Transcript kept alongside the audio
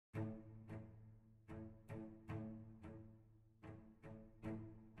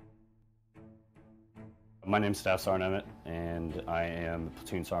My name's Staff Sergeant Emmett, and I am the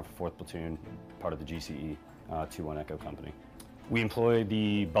Platoon Sergeant for 4th Platoon, part of the GCE 2-1 Echo Company. We employ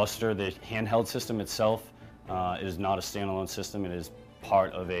the Buster. The handheld system itself is not a standalone system. It is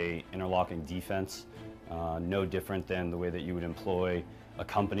part of a interlocking defense, no different than the way that you would employ a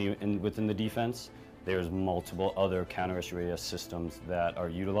company within the defense. There's multiple other counter-UAS systems that are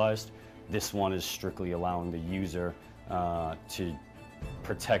utilized. This one is strictly allowing the user to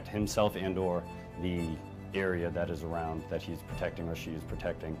protect himself and or the area that is around that he's protecting or she is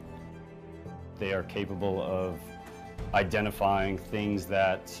protecting. They are capable of identifying things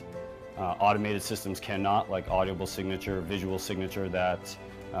that automated systems cannot, like audible signature, visual signature, that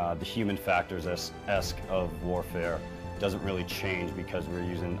the human factors esque of warfare doesn't really change because we're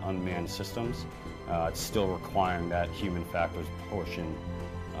using unmanned systems. It's still requiring that human factors portion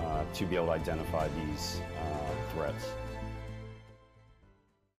to be able to identify these threats.